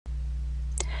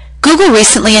Google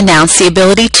recently announced the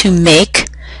ability to make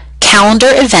calendar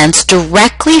events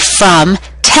directly from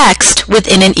text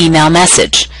within an email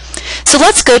message. So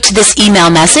let's go to this email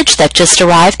message that just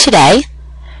arrived today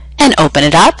and open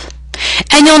it up.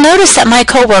 And you'll notice that my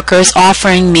coworker is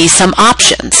offering me some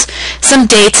options, some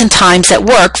dates and times that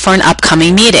work for an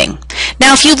upcoming meeting.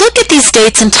 Now, if you look at these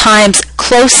dates and times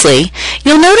closely,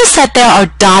 you'll notice that there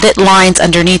are dotted lines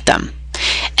underneath them.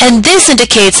 And this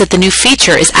indicates that the new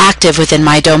feature is active within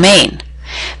my domain,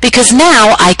 because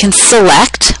now I can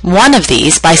select one of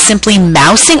these by simply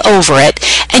mousing over it,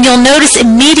 and you'll notice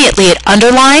immediately it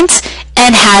underlines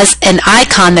and has an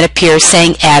icon that appears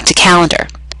saying Add to Calendar.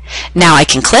 Now I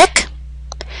can click,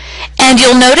 and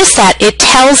you'll notice that it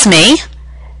tells me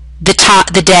the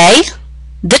day,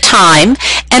 the time,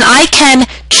 and I can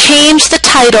change the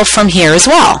title from here as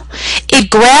well. It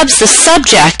grabs the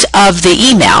subject of the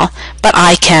email, but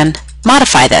I can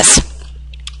modify this.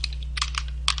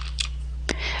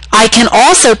 I can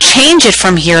also change it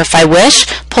from here if I wish,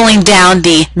 pulling down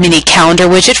the mini calendar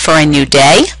widget for a new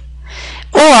day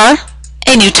or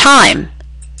a new time.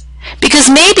 Because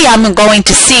maybe I'm going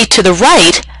to see to the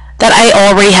right that I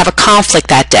already have a conflict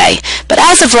that day. But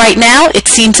as of right now, it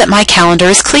seems that my calendar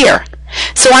is clear.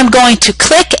 So I'm going to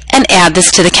click and add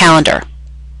this to the calendar.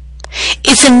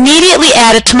 It's immediately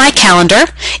added to my calendar.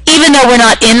 Even though we're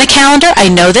not in the calendar, I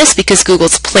know this because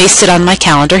Google's placed it on my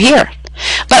calendar here.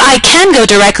 But I can go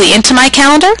directly into my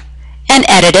calendar and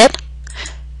edit it.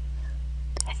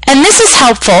 And this is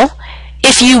helpful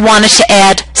if you wanted to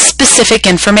add specific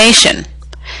information.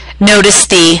 Notice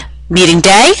the meeting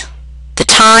day, the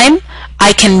time.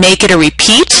 I can make it a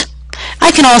repeat.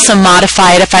 I can also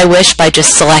modify it if I wish by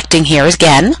just selecting here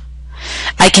again.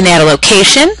 I can add a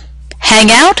location,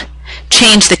 hangout,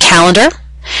 change the calendar.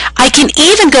 I can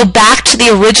even go back to the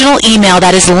original email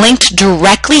that is linked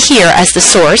directly here as the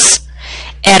source,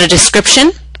 add a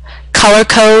description, color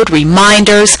code,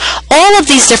 reminders, all of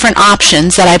these different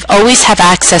options that I've always have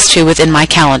access to within my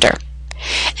calendar.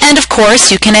 And of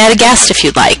course, you can add a guest if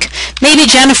you'd like, maybe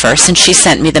Jennifer since she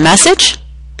sent me the message,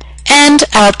 and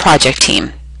our project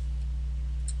team.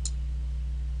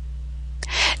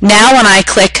 Now when I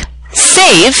click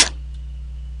Save,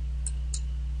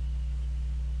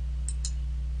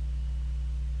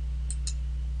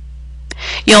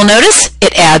 you'll notice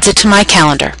it adds it to my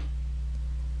calendar.